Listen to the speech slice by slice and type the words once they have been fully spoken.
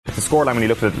the scoreline when you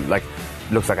looked at it, like,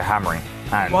 looks like a hammering.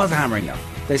 And it was a hammering, though.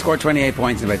 They scored 28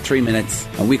 points in about 3 minutes,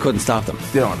 and we couldn't stop them.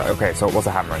 Okay, so it was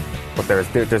a hammering, but there's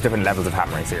different levels of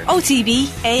hammerings here. OTB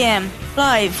AM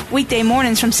live weekday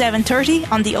mornings from 7:30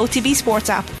 on the OTB Sports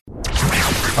app.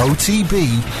 OTB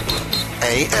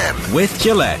AM with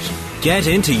Gillette. Get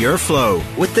into your flow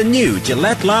with the new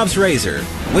Gillette Labs Razor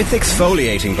with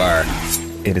exfoliating bar.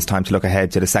 It is time to look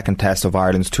ahead to the second test of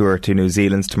Ireland's tour to New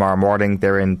Zealand tomorrow morning.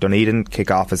 They're in Dunedin.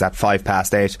 Kick-off is at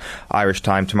 8:05 Irish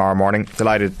time tomorrow morning.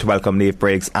 Delighted to welcome Niamh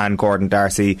Briggs and Gordon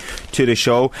Darcy to the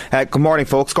show. Good morning,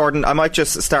 folks. Gordon, I might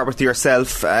just start with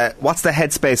yourself. What's the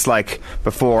headspace like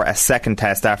before a second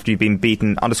test after you've been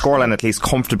beaten, on the scoreline at least,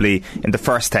 comfortably in the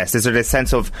first test? Is there this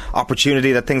sense of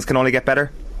opportunity that things can only get better?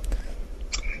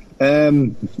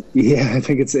 Yeah, I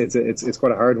think it's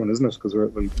quite a hard one, isn't it? Because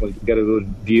we'll get a good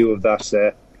view of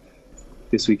that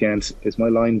this weekend. Is my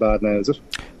line bad now? Is it?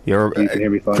 You can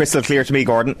hear me fine. Crystal clear to me,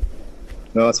 Gordon.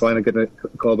 No, that's fine. I'm getting a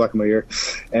call back in my ear.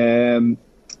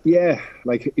 Yeah,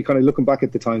 like you kind of looking back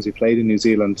at the times we played in New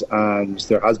Zealand, and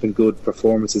there has been good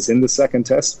performances in the second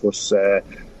test, but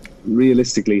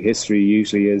realistically, history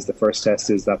usually is the first test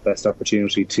is that best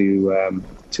opportunity to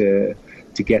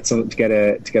get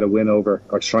a win over,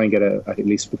 or to try and get at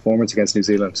least performance against New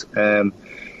Zealand.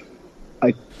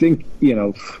 I think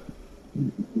we'll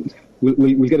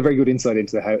get a very good insight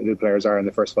into how the players are in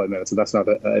the first 5 minutes, and that's not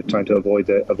trying to avoid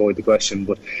the question,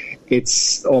 but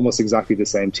it's almost exactly the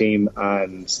same team,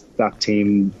 and that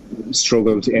team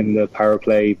struggled in the power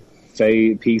play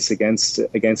piece against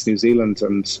New Zealand,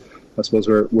 and I suppose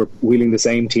we're wheeling the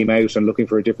same team out and looking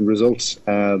for a different result.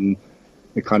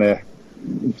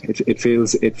 It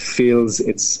feels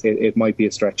it might be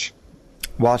a stretch.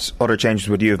 What other changes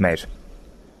would you have made?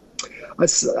 I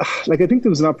think there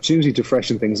was an opportunity to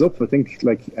freshen things up. I think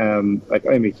I'm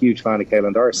a huge fan of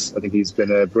Caelan Doris. I think he's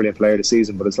been a brilliant player this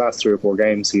season, but his last 3 or 4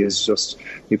 games he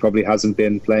probably hasn't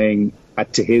been playing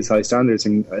to his high standards.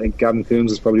 And I think Gavin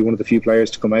Coombs is probably one of the few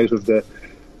players to come out of the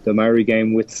Maori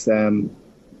game with a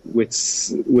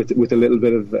little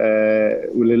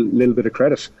bit of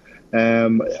credit.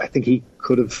 I think he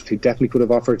definitely could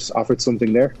have offered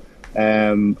something there.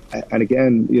 And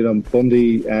again,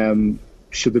 Bundy,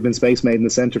 should have been space made in the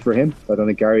centre for him. I don't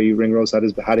think Gary Ringrose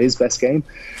had his best game.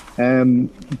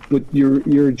 But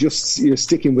you're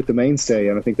sticking with the mainstay,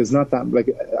 and I think there's not that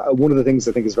one of the things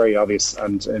I think is very obvious,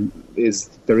 and is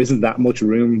there isn't that much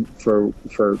room for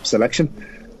selection.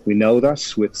 We know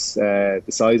that with the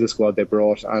size of squad they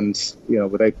brought, and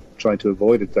without trying to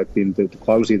avoid it, that being the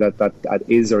quality that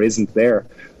is or isn't there.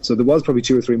 So there was probably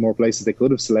 2 or 3 more places they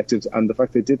could have selected, and the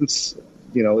fact they didn't,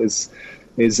 is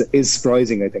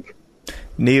surprising, I think.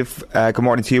 Niamh, good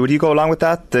morning to you. Would you go along with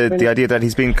that? The idea that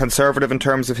he's been conservative in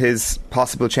terms of his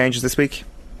possible changes this week?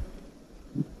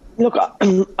 Look,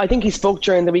 I think he spoke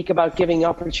during the week about giving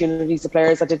opportunities to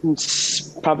players that didn't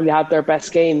probably have their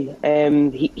best game.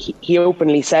 He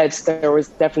openly said there was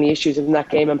definitely issues in that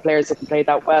game and players didn't play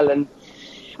that well. And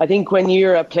I think when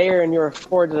you're a player and you're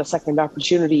afforded a second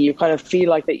opportunity, you kind of feel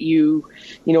like that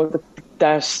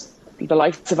that the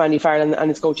likes of Andy Farrell and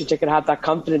his coaching ticket have that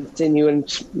confidence in you,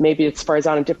 and maybe it spurs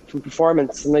on a different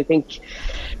performance. And I think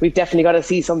we've definitely got to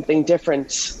see something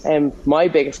different. My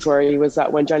biggest worry was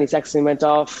that when Johnny Sexton went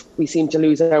off, we seemed to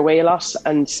lose our way a lot,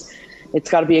 and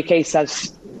it's got to be a case that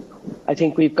I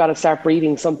think we've got to start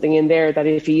breathing something in there, that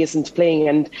if he isn't playing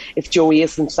and if Joey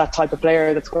isn't that type of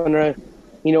player that's going to,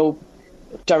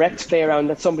 direct play around,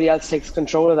 that somebody else takes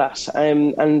control of that. I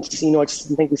just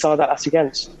didn't think we saw that last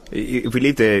weekend. If we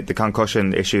leave the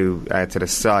concussion issue to the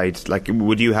side,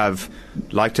 would you have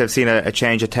liked to have seen a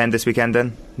change at 10 this weekend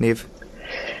then, Niamh?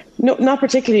 No, not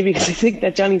particularly, because I think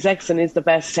that Johnny Sexton is the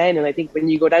best 10, and I think when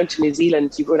you go down to New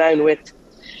Zealand, you go down with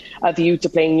a view to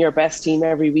playing your best team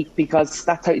every week, because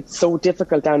that's how it's so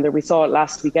difficult down there. We saw it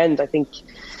last weekend. I think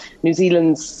New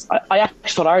Zealand's, I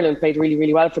actually thought Ireland played really,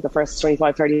 really well for the first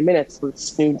 25-30 minutes, but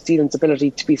it's New Zealand's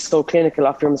ability to be so clinical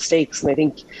after mistakes. And I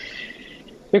think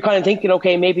you're kind of thinking,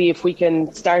 okay, maybe if we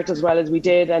can start as well as we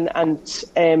did and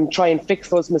try and fix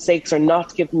those mistakes or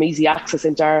not give them easy access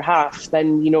into our half,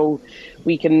 then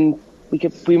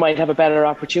we might have a better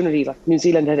opportunity. Like New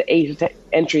Zealand had 8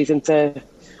 entries into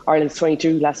Ireland's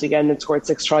 22 last weekend and scored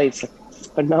 6 tries.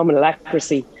 Phenomenal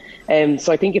accuracy.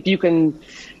 So I think if you can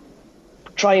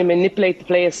try and manipulate the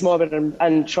play a small bit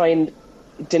and try and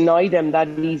deny them that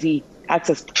easy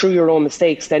access through your own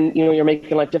mistakes, then you're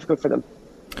making life difficult for them.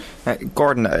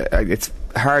 Gordon, it's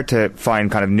hard to find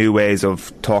kind of new ways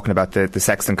of talking about the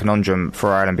Sexton conundrum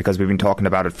for Ireland, because we've been talking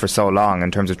about it for so long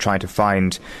in terms of trying to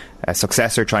find a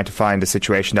successor, trying to find a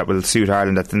situation that will suit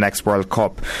Ireland at the next World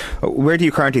Cup. Where do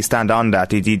you currently stand on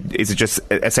that? Is it just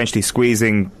essentially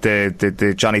squeezing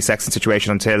the Johnny Sexton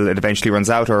situation until it eventually runs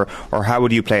out, or how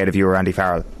would you play it if you were Andy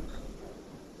Farrell?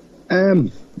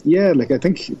 Yeah, like I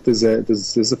think there's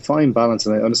a fine balance,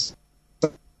 and I understand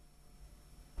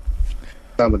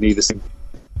would need the same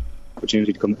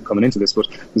opportunity coming into this, but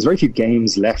there's very few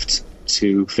games left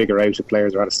to figure out if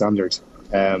players are at a standard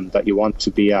that you want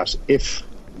to be at, if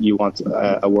you want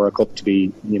a World Cup to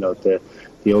be, the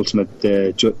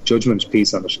ultimate judgment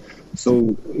piece on it.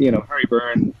 So, Harry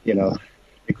Byrne,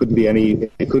 it couldn't be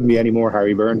any more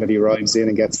Harry Byrne that he arrives in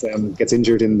and gets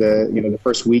injured in the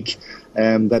first week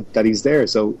that he's there.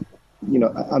 So,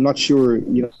 I'm not sure,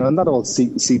 and that all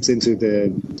seeps into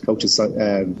the coach's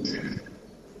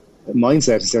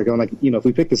mindset. They're going like, if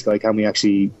we pick this guy, can we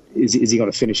actually, is he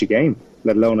going to finish a game,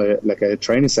 let alone a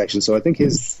training section? So I think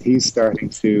he's starting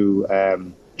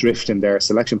to drift in their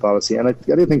selection policy, and I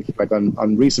do think like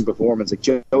on recent performance, like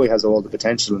Joey has all the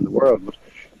potential in the world, but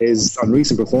on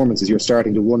recent performances you're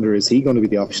starting to wonder, is he going to be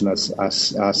the option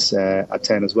at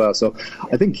 10 as well? So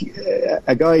I think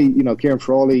a guy, Kieran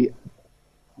Frawley,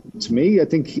 to me, I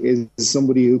think is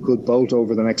somebody who could bolt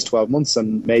over the next 12 months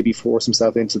and maybe force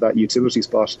himself into that utility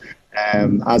spot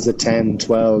as a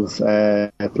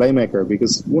 10-12 playmaker.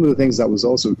 Because one of the things that was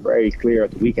also very clear at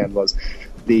the weekend was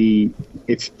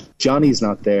if Johnny's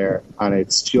not there and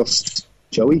it's just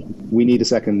Joey, we need a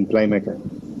second playmaker,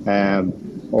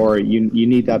 or you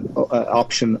need that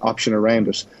option around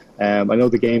it. I know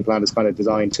the game plan is kind of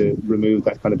designed to remove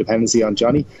that kind of dependency on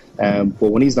Johnny, but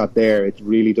when he's not there, it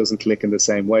really doesn't click in the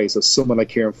same way. So someone like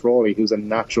Kieran Frawley, who's a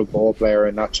natural ball player,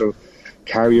 a natural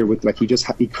carrier, with like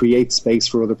he creates space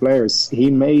for other players,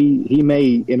 he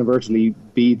may inadvertently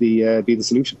be the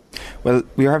solution. Well,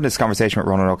 we were having this conversation with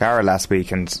Ronan O'Gara last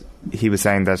week, and he was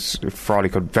saying that Frawley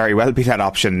could very well be that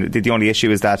option. The only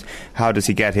issue is that how does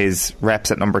he get his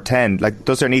reps at number 10? Like,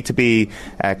 does there need to be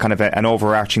kind of an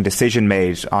overarching decision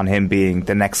made on him being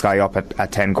the next guy up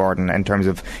at 10, Gordon, in terms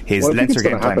of his Leinster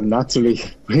game time? I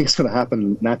think it's going to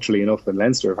happen naturally enough in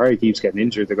Leinster. If Harry keeps getting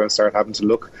injured, they're going to start having to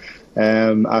look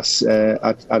at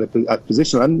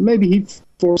position, and maybe he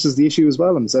forces the issue as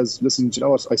well and says, listen, do you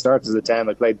know what, I started as a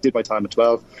 10, did my time at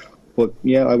 12, but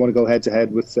yeah, I want to go head to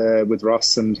head with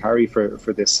Ross and Harry for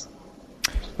this.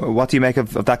 What do you make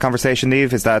of that conversation,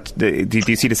 Niamh? Is that do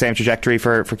you see the same trajectory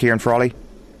for Kieran Frawley?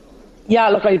 Yeah,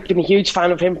 look, I've been a huge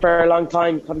fan of him for a long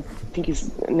time. I think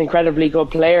he's an incredibly good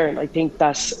player, and I think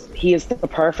that he is the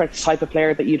perfect type of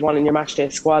player that you'd want in your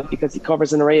matchday squad, because he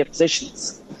covers an array of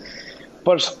positions.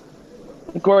 But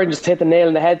Gordon just hit the nail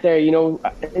on the head there,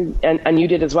 and you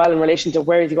did as well, in relation to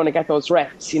where is he going to get those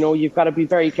reps. You've got to be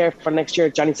very careful for next year.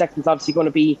 Johnny Sexton's obviously going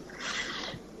to be,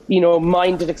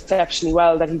 minded exceptionally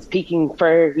well that he's peaking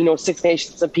for, Six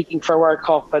Nations and peaking for World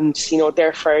Cup, and,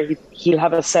 therefore he'll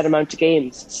have a set amount of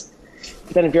games.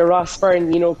 But then if you're Ross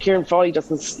Byrne, Kieran Frawley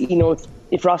doesn't,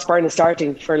 if Ross Byrne is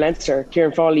starting for Leinster,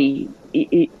 Kieran Frawley,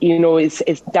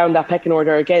 is down that pecking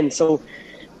order again. So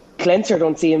Leinster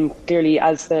don't see him clearly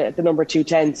as the number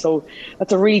 210, so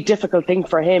that's a really difficult thing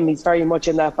for him. He's very much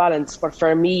in that balance, but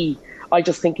for me, I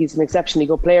just think he's an exceptionally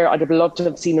good player. I'd have loved to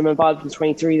have seen him involved in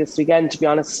 23 this weekend, to be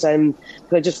honest, because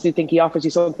I just do think he offers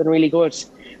you something really good,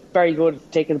 very good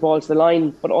at taking the ball to the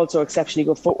line, but also exceptionally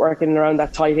good footwork in and around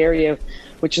that tight area,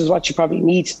 which is what you probably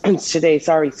need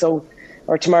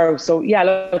tomorrow. So yeah,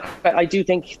 look, I do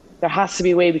think there has to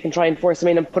be a way we can try and force him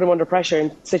in and put him under pressure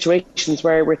in situations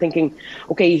where we're thinking,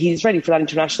 okay, he's ready for that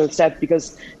international step,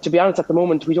 because to be honest, at the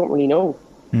moment, we don't really know.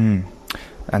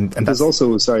 And there's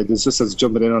also, there's just as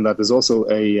jumping in on that, there's also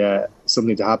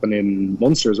something to happen in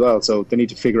Munster as well. So they need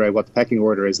to figure out what the pecking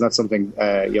order is. And that's something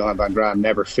Johan van Graan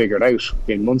never figured out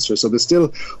in Munster. So there's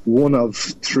still one of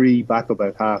 3 backup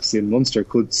out halves in Munster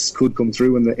could come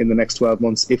through in the next 12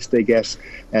 months if they get,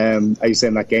 as you say,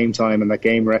 that game time and that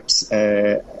game reps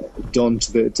done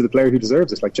to the player who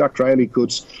deserves it. Like Jack Crowley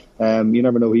could. You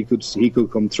never know, he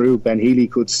could come through. Ben Healy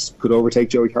could overtake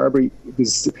Joey Carberry.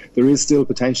 There is still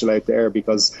potential out there,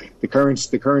 because the current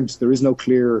there is no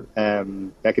clear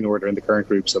pecking order in the current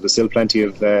group, so there's still plenty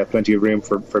of room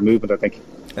for movement, I think.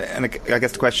 And I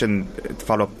guess the question to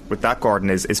follow up with that, Gordon,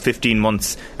 is 15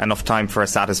 months enough time for a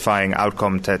satisfying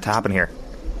outcome to happen here?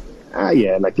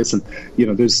 Yeah, like listen,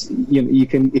 there's you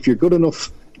can, if you're good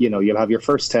enough you'll have your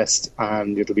first test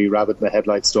and it'll be rabbit in the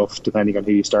headlight stuff depending on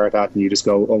who you start at, and you just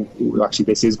go, oh, actually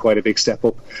this is quite a big step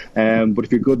up. But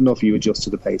if you're good enough, you adjust to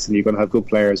the pace, and you're going to have good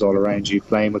players all around you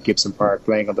playing with Gibson Park,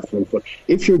 playing on the front foot.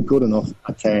 If you're good enough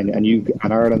at 10 and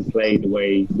Ireland play the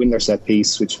way, win their set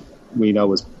piece, which we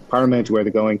know is paramount to where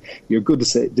they're going, you're a good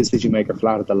decision maker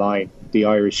flat at the line. The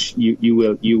Irish, you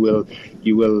will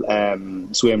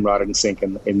swim rather than sink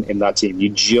in that team. You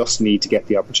just need to get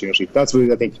the opportunity. That's what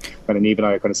I think. Kind of Niamh and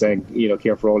I are kind of saying,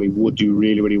 Ciarán Frawley would do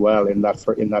really, really well in that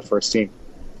first team.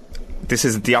 This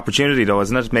is the opportunity, though,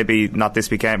 isn't it? Maybe not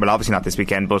this weekend. Well, obviously not this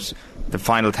weekend, but the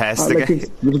final test. If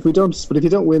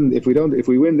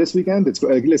we win this weekend, it's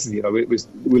listen.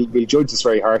 We'll judge this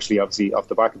very harshly, obviously, off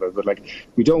the back of it. But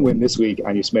if we don't win this week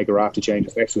and you just make a raft of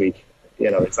changes next week,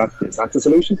 is that the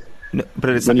solution? No, but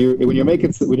it's when you're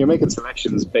making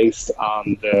selections based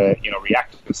on the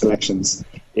reactive selections,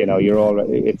 it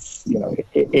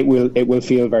will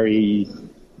feel very.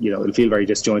 It'll feel very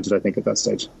disjointed, I think, at that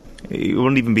stage. It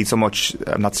wouldn't even be so much,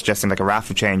 I'm not suggesting like a raft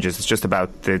of changes, it's just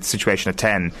about the situation at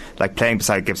 10, like playing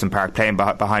beside Gibson Park, playing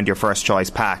behind your first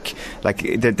choice pack.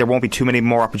 Like there won't be too many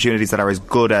more opportunities that are as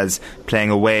good as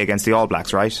playing away against the All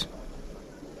Blacks, right?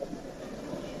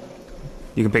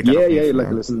 You can pick that up.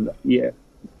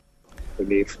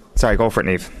 Niamh. Sorry, go for it,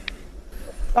 Niamh.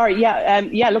 Sorry,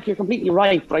 look, you're completely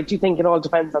right, but I do think it all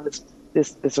depends on this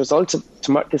result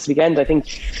this weekend. I think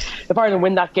if Ireland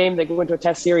win that game, they go into a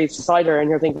test series decider, and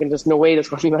you're thinking there's no way there's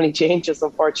going to be many changes,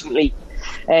 unfortunately.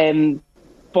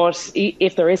 But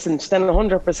if there isn't, then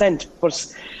 100%.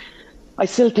 But I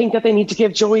still think that they need to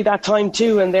give Joey that time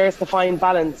too, and there's the fine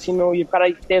balance.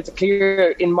 There's a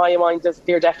clear, in my mind, there's a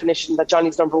clear definition that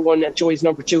Johnny's number one and Joey's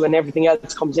number two, and everything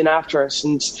else comes in after it.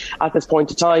 And at this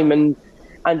point in time, and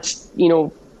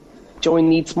Joey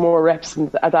needs more reps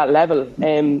at that level.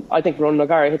 I think Ronan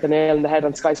O'Gara hit the nail on the head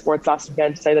on Sky Sports last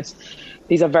weekend to say that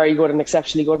he's a very good and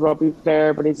exceptionally good rugby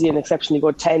player, but is he an exceptionally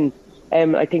good 10?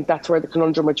 I think that's where the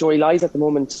conundrum with Joey lies at the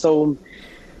moment. So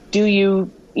do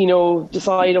you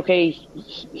decide, okay,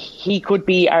 he could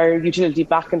be our utility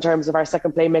back in terms of our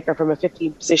second playmaker from a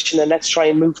 15 position, and let's try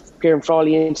and move Ciarán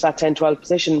Frawley into that 10-12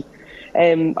 position?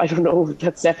 I don't know,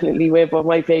 that's definitely way above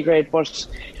my pay grade, but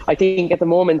I think at the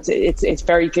moment it's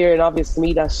very clear and obvious to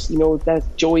me that that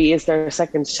Joey is their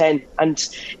second 10, and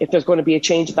if there's going to be a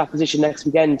change at that position next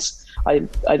weekend,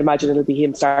 I'd imagine it'll be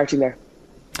him starting there.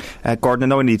 Gordon, I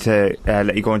know I need to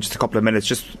let you go in just a couple of minutes.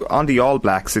 Just on the All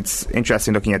Blacks, it's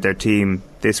interesting looking at their team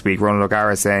this week. Ronan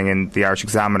O'Gara saying in the Irish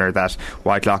Examiner that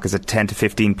Whitelock is a 10 to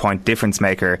 15 point difference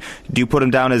maker. Do you put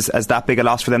him down as that big a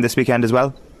loss for them this weekend as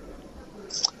well?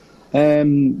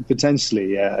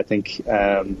 Potentially, yeah. I think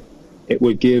it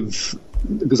would give,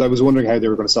 because I was wondering how they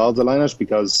were going to solve the lineup,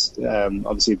 because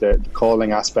obviously the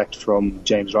calling aspect from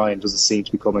James Ryan doesn't seem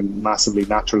to be coming massively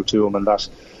natural to him, and that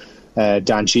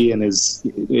Dan Sheehan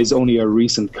is only a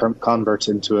recent convert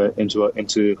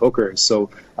into hookers. So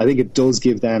I think it does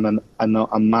give them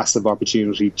a massive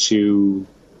opportunity to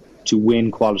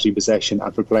win quality possession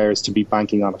and for players to be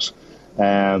banking on it.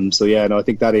 I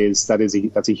think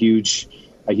that's a huge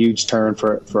turn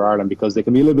for Ireland, because they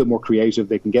can be a little bit more creative,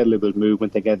 they can get a little bit of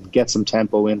movement, they can get some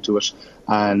tempo into it,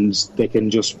 and they can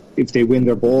just, if they win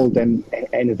their ball, then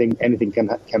anything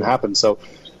can happen. So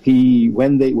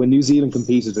when New Zealand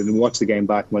competed, and we watched the game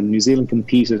back, when New Zealand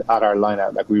competed at our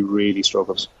line-out, like, we really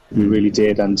struggled. We really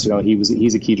did, and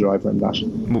he's a key driver in that.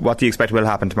 What do you expect will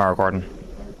happen tomorrow, Gordon?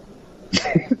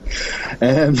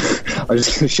 I'm just going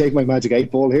to shake my magic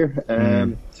 8 ball here.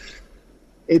 I'm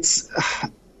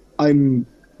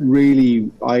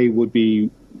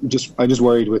just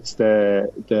worried with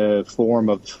the form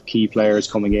of key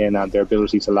players coming in and their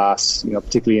ability to last,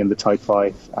 particularly in the tight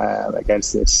five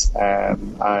against this.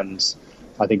 And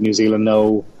I think New Zealand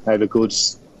have a good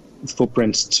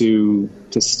footprint to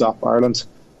stop Ireland.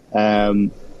 I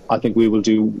think we will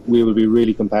be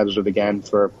really competitive again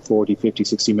for 40, 50,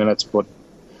 60 minutes, but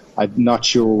I'm not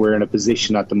sure we're in a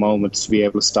position at the moment to be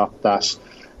able to stop that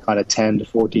kind of 10 to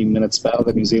 14 minute spell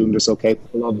that New Zealand are so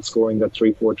capable of, scoring that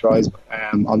 3-4 tries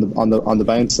on the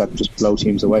bounce that just blow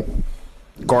teams away.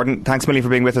 Gordon, thanks a million for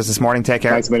being with us this morning. Take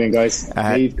care. Thanks a million, guys.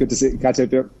 Niamh, good to catch up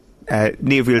here.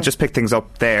 Niamh, we'll just pick things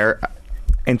up there.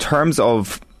 In terms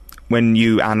of when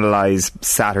you analyse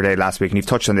Saturday last week, and you've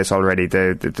touched on this already,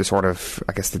 the sort of,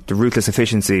 I guess, the ruthless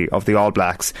efficiency of the All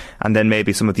Blacks, and then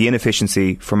maybe some of the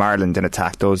inefficiency from Ireland in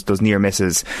attack, those near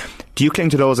misses. Do you cling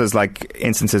to those as like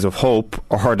instances of hope,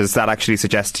 or does that actually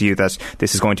suggest to you that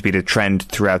this is going to be the trend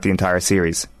throughout the entire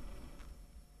series?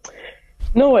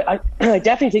 No, I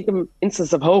definitely think the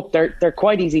instances of hope, they're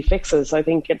quite easy fixes. I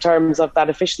think in terms of that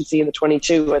efficiency in the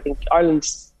 22, I think Ireland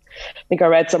I think I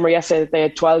read somewhere yesterday that they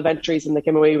had 12 entries and they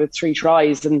came away with 3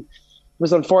 tries. And it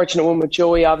was an unfortunate one with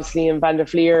Joey, obviously, and Van der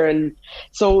Fleer. And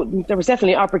so there was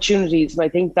definitely opportunities. And I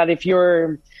think that if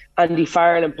you're Andy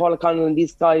Farrell and Paul O'Connell and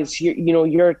these guys,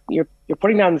 you're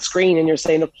putting down the screen and you're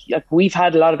saying, look, we've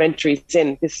had a lot of entries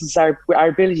in. This is our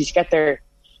ability to get there.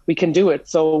 We can do it.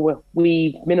 So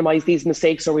we minimise these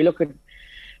mistakes, or we look at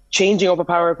changing up a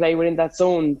power play within that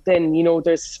zone. Then,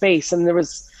 there's space. And there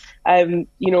was,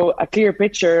 a clear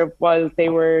picture while they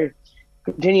were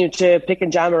continuing to pick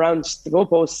and jam around the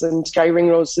goalposts, and Gary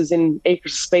Ringrose is in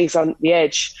acres of space on the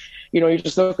edge. You're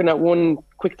just looking at one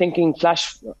quick thinking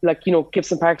flash,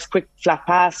 Gibson Park's quick flat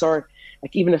pass, or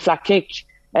like even a flat kick.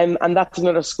 And that's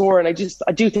another score. And I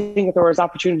do think that there was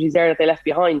opportunities there that they left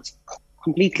behind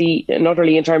completely and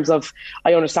utterly, in terms of,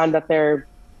 I understand that their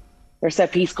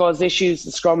set piece caused issues,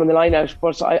 the scrum and the line out.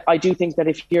 But I do think that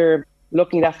if you're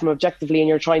looking at them objectively and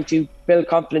you're trying to build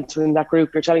confidence within that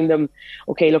group, you're telling them,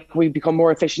 okay, look, we've become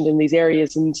more efficient in these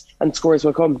areas and scores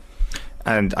will come.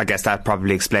 And I guess that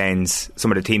probably explains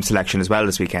some of the team selection as well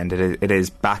this weekend. It is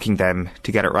backing them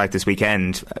to get it right this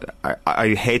weekend. I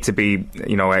hate to be,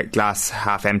 a glass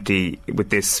half empty with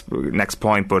this next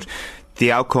point, but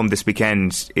the outcome this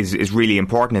weekend is really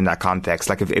important in that context.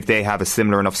 Like if they have a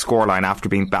similar enough scoreline after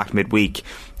being backed midweek,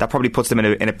 that probably puts them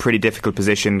in a pretty difficult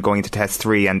position going into Test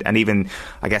 3 and even,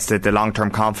 I guess, the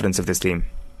long-term confidence of this team.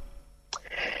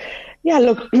 Yeah,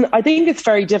 look, I think it's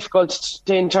very difficult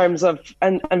in terms of,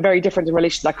 and very different in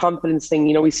relation to that confidence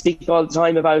thing. We speak all the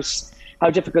time about how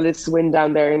difficult it is to win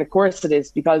down there. And of course it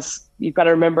is, because you've got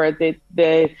to remember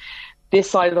that this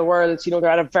side of the world, they're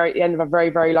at the end of a very,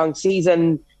 very long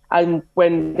season. And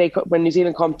when New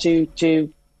Zealand come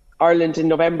to Ireland in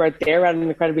November, they're at an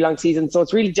incredibly long season. So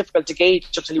it's really difficult to gauge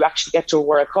until you actually get to a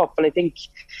World Cup. And I think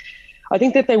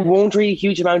that they won't read a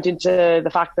huge amount into the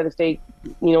fact that if they,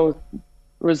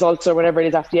 results or whatever it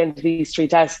is after the end of these 3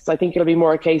 tests. I think it'll be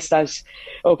more a case that,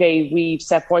 okay, we've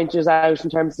set pointers out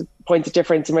in terms of points of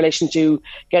difference in relation to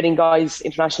getting guys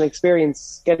international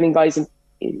experience, getting guys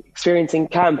experience in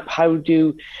camp. And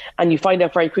you find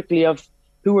out very quickly of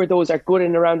who are those that are good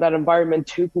in around that environment,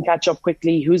 who can catch up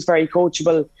quickly, who's very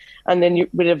coachable, and then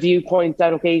with a viewpoint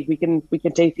that, okay, we can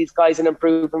take these guys and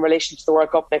improve in relation to the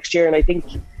World Cup next year. And I think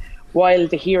while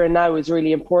the here and now is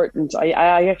really important,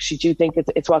 I actually do think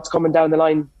it's what's coming down the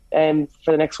line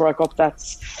for the next World Cup.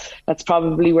 That's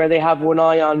probably where they have one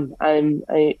eye on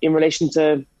in relation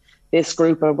to this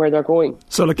group and where they're going.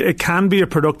 So it can be a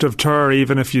productive tour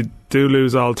even if you do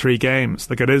lose all 3 games.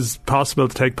 It is possible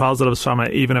to take positives from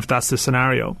it, even if that's the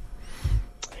scenario.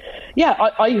 Yeah,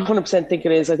 I 100% think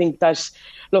it is. I think that,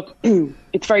 look,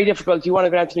 it's very difficult. You want to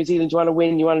go down to New Zealand, you want to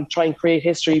win, you want to try and create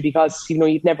history, because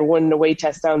you've never won an away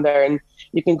test down there, and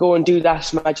you can go and do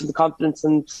that. Imagine the confidence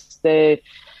and the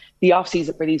off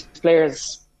season for these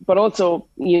players. But also,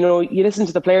 you listen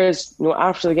to the players,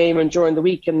 after the game and during the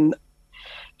week, and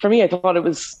for me, I thought it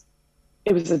was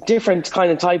a different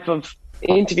kind of type of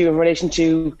interview in relation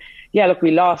to, yeah, look, we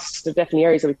lost. There are definitely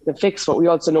areas that we can fix, but we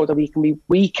also know that we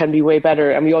can be way better,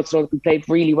 and we also know that we played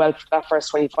really well for that first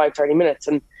 25, 30 minutes.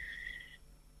 And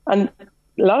a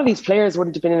lot of these players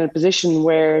wouldn't have been in a position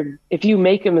where if you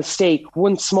make a mistake,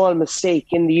 one small mistake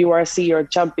in the URC or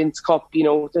Champions Cup,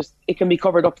 it can be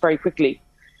covered up very quickly.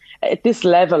 At this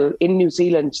level in New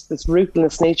Zealand, this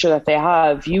ruthless nature that they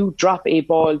have, you drop a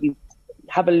ball, you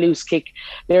have a loose kick,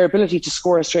 their ability to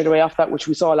score straight away off that, which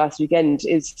we saw last weekend,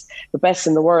 is the best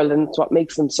in the world, and it's what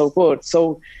makes them so good.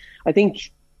 So I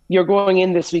think you're going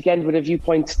in this weekend with a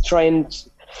viewpoint to try and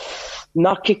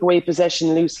not kick away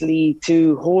possession loosely,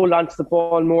 to hold on to the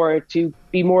ball more, to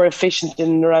be more efficient in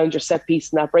and around your set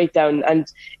piece and that breakdown. And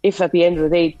if at the end of the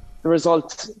day the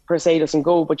result per se doesn't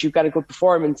go, but you've got a good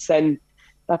performance, then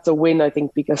that's a win, I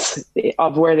think, because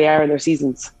of where they are in their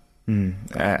seasons.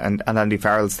 And Andy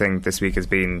Farrell's thing this week has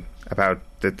been about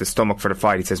the stomach for the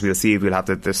fight. He says we'll see if we'll have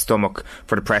the stomach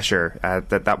for the pressure.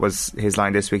 That was his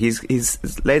line this week. He's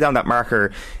laid down that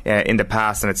marker in the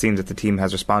past, and it seems that the team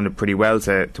has responded pretty well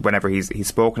to whenever he's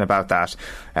spoken about that.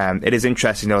 It is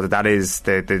interesting though that is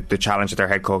the challenge that their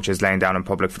head coach is laying down in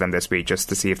public for them this week, just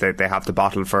to see if they have the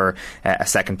bottle for a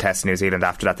second test in New Zealand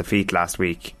after that defeat last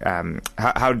week.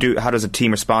 How does a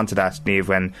team respond to that, Niamh,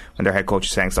 when their head coach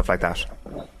is saying stuff like that?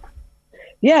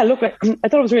 Yeah, look, I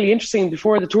thought it was really interesting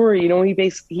before the tour.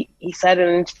 He said in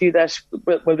an interview that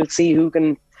we'll see who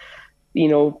can,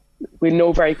 we'll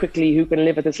know very quickly who can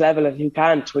live at this level and who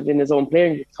can't within his own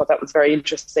playing. I thought that was very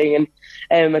interesting,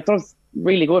 and I thought it was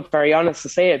really good, very honest to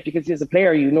say it, because as a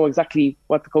player, you know exactly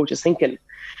what the coach is thinking.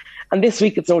 And this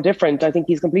week, it's no different. I think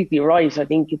he's completely right. I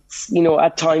think it's,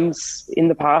 at times in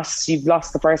the past, you've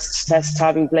lost the first test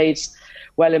having played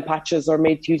well in patches or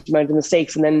made huge amount of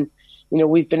mistakes, and then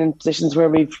we've been in positions where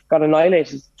we've got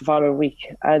annihilated the following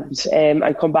week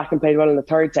and come back and played well in the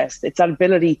third test. It's that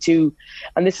ability to,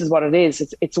 and this is what it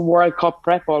is, it's a World Cup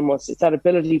prep almost. It's that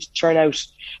ability to churn out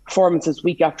performances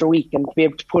week after week and to be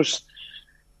able to put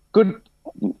good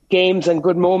games and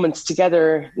good moments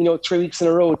together, 3 weeks in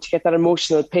a row, to get that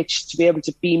emotional pitch, to be able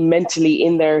to be mentally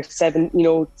in there 7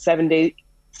 days,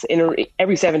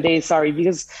 every 7 days,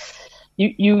 because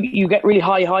you get really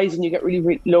high highs and you get really,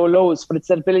 really low lows, but it's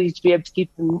that ability to be able to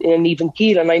keep them in an even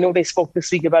keel. And I know they spoke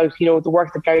this week about, the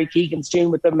work that Gary Keegan's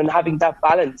doing with them and having that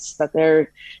balance, that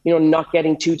they're, not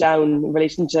getting too down in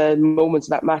relation to moments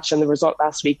of that match and the result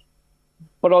last week,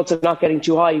 but also not getting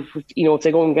too high, if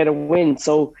they go and get a win.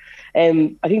 So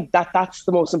I think that's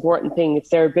the most important thing. It's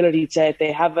their ability to, if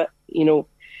they have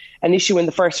an issue in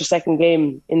the first or second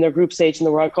game in their group stage in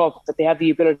the World Cup, that they have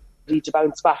the ability to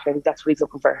bounce back. I think that's what he's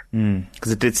looking for.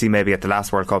 Because it did seem maybe at the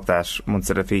last World Cup that once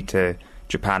the defeat to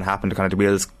Japan happened, kind of the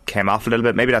wheels came off a little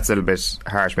bit. Maybe that's a little bit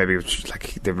harsh. Maybe it was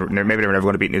like they were never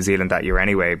going to beat New Zealand that year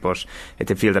anyway, but it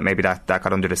did feel that maybe that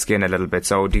got under the skin a little bit.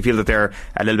 So do you feel that they're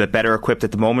a little bit better equipped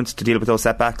at the moment to deal with those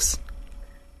setbacks?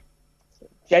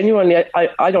 Genuinely,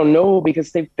 I don't know,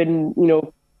 because they've been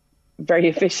very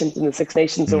efficient in the Six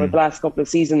Nations over the last couple of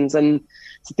seasons, and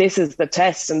so this is the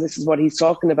test, and this is what he's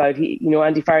talking about.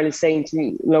 Andy Farrell is saying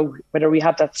to whether we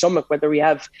have that stomach, whether we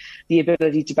have the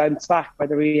ability to bounce back,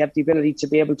 whether we have the ability to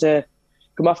be able to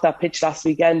come off that pitch last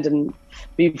weekend and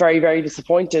be very, very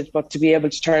disappointed, but to be able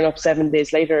to turn up 7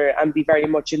 days later and be very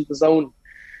much in the zone.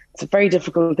 It's a very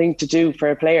difficult thing to do for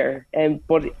a player,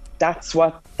 but that's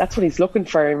what he's looking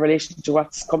for in relation to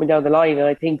what's coming down the line. And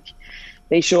I think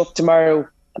they show up tomorrow.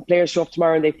 Players show up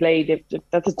tomorrow and they play.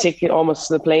 That's a ticket almost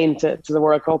to the plane to the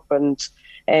World Cup,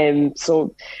 and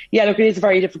so yeah, look, it is a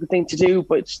very difficult thing to do,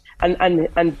 but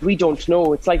and we don't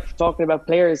know. It's like talking about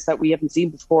players that we haven't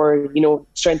seen before.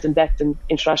 Strength and depth in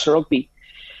international rugby.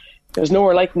 There's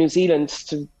nowhere like New Zealand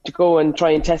to go and try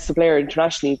and test the player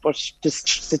internationally, but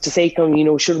just to say,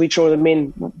 should we throw them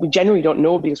in? We generally don't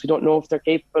know, because we don't know if they're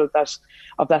capable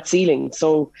of that ceiling.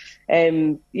 So,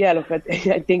 look,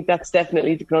 I think that's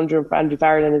definitely the conundrum for Andy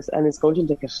Farrell and his coaching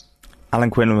ticket. Alan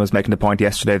Quinlan was making the point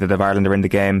yesterday that if Ireland are in the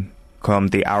game come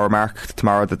the hour mark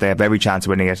tomorrow, that they have every chance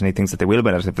of winning it, and he thinks that they will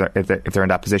win it if they're in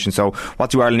that position. So what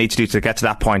do Ireland need to do to get to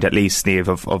that point, at least,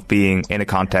 Niamh, of being in a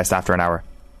contest after an hour?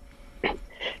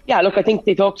 Yeah, look, I think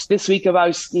they talked this week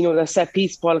about, the set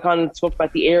piece. Paul Conlon spoke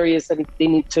about the areas that they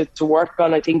need to work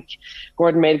on. I think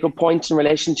Gordon made a good point in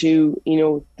relation to,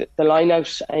 the line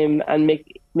out and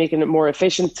making it more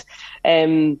efficient.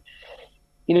 We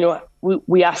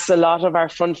asked a lot of our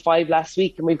front five last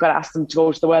week, and we've got to ask them to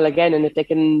go to the well again. And if they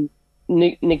can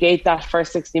negate that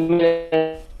first 60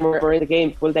 minutes we're in the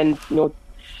game, well then,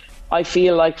 I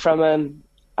feel like from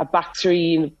a back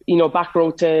three, back row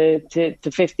to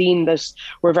 15, that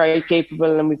we're very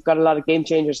capable, and we've got a lot of game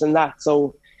changers in that.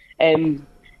 So,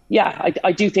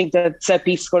 I do think that set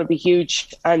piece is going to be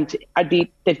huge, and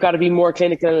they've got to be more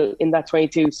clinical in that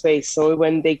 22 space. So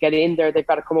when they get in there, they've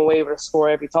got to come away with a score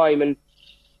every time. And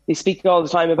they speak all the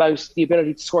time about the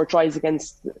ability to score tries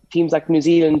against teams like New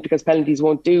Zealand because penalties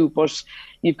won't do, but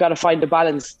you've got to find a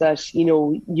balance that,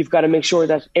 you've got to make sure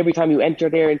that every time you enter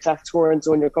there into that scoring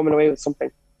zone, you're coming away with something.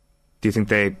 Do you think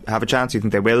they have a chance? Do you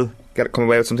think they will come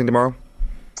away with something tomorrow?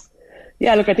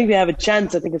 Yeah, look, I think they have a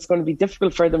chance. I think it's going to be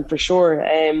difficult for them for sure.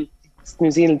 This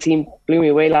New Zealand team blew me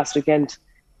away last weekend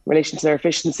in relation to their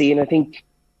efficiency, and I think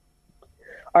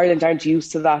Ireland aren't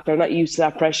used to that. They're not used to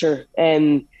that pressure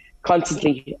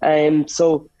constantly. But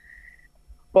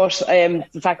the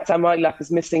fact that Sam Whitelock is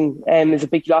missing is a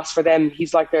big loss for them.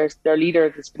 He's like their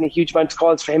leader. There's been a huge amount of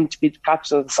calls for him to be the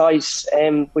captain of the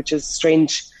side, which is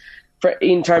strange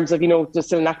in terms of, just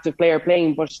still an active player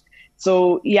playing. But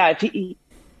so, yeah,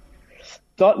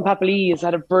 Dalton Papali'i has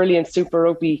had a brilliant Super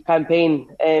Rugby campaign.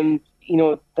 The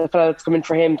fella that's coming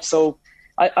for him. So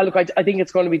I think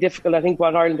it's going to be difficult. I think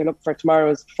what Ireland are looking for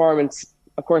tomorrow is performance.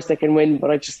 Of course they can win,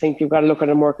 but I just think you've got to look at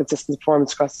a more consistent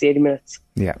performance across the 80 minutes.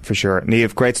 Yeah, for sure.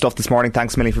 Niamh, great stuff this morning.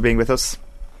 Thanks a million for being with us.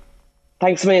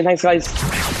 Thanks a million. Thanks, guys.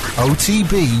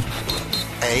 OTB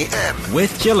AM.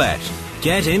 With Gillette.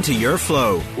 Get into your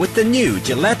flow with the new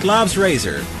Gillette Labs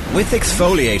Razor with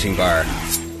exfoliating bar.